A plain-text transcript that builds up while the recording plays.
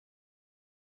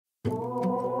I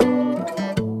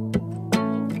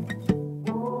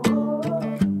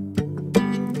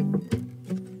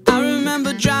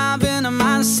remember driving on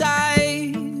my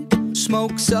side,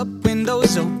 smokes up,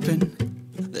 windows open.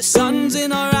 The sun's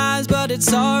in our eyes, but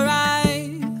it's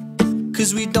alright,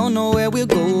 'cause we don't know where we're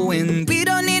going. We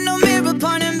don't need no mirror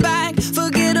pointing back.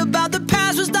 Forget about the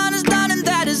past, what's done is done, and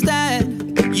that is that.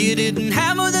 You didn't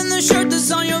have more than the shirt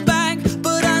that's on your back,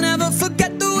 but I'll never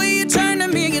forget the way you turned to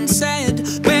me and said,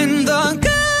 when the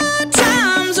good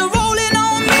times are rolling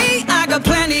on me, I got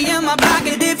plenty in my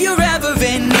pocket if you're ever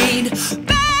in need.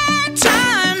 Bad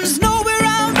times know where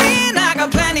I've been, I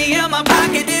got plenty in my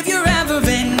pocket if you're ever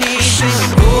in need.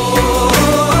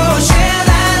 Oh, share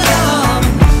that love.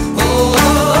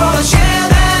 Oh, share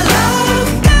that love.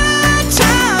 Good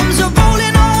times are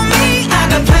rolling on me, I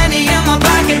got plenty in my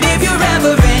pocket if you're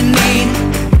ever in need.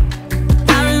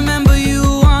 I remember you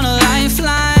on a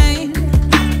lifeline,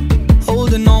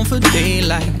 holding on for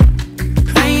daylight,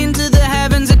 praying to the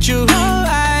heavens that you're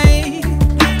alright.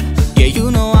 Yeah,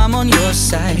 you know I'm on your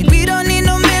side. We don't need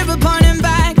no mirror pointing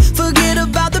back. Forget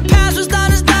about the past, what's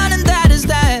done is done, and that is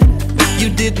that. You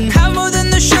didn't have more than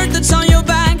the shirt that's on your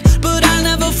back, but I'll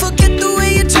never forget the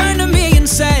way you turned to me and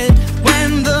said,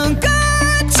 when the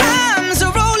good times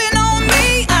are rolling on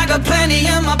me, I got plenty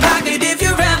in my pocket if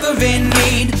you're ever in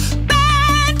need.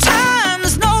 Bad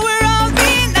times know where I've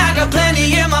been, I got plenty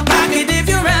in my pocket if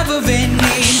you're ever in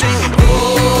need.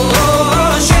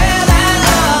 Oh, share that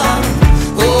love.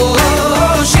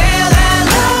 Oh, share that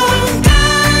love.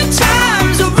 Good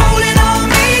times are rolling on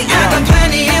me, I got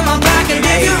plenty in my pocket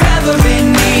if you're ever in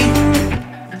need.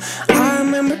 I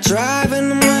remember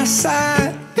driving on my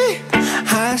side,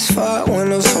 high as fuck,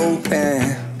 windows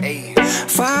open.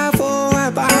 5-4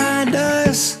 right behind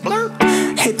us.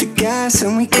 Hit the gas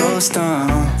and we ghost on.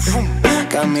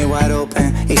 Got me wide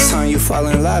open. Each time you fall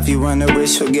in love, you run the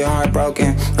risk you'll get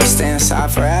heartbroken, or stay inside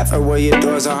forever where your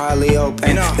doors are hardly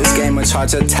open. This game will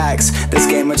charge a tax, this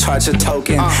game will charge a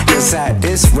token. Cause at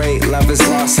this rate, love is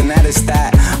lost, and that is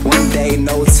that. One day,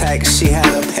 no text, she had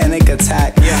a panic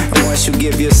attack. And once you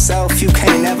give yourself, you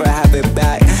can't never have it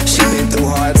back. She been through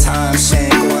hard times, she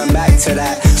ain't going back to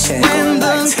that. She ain't going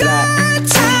back to that. Good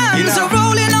times are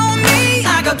rolling on me,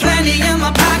 I got plenty in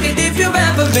my pocket if you're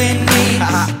ever in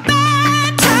need.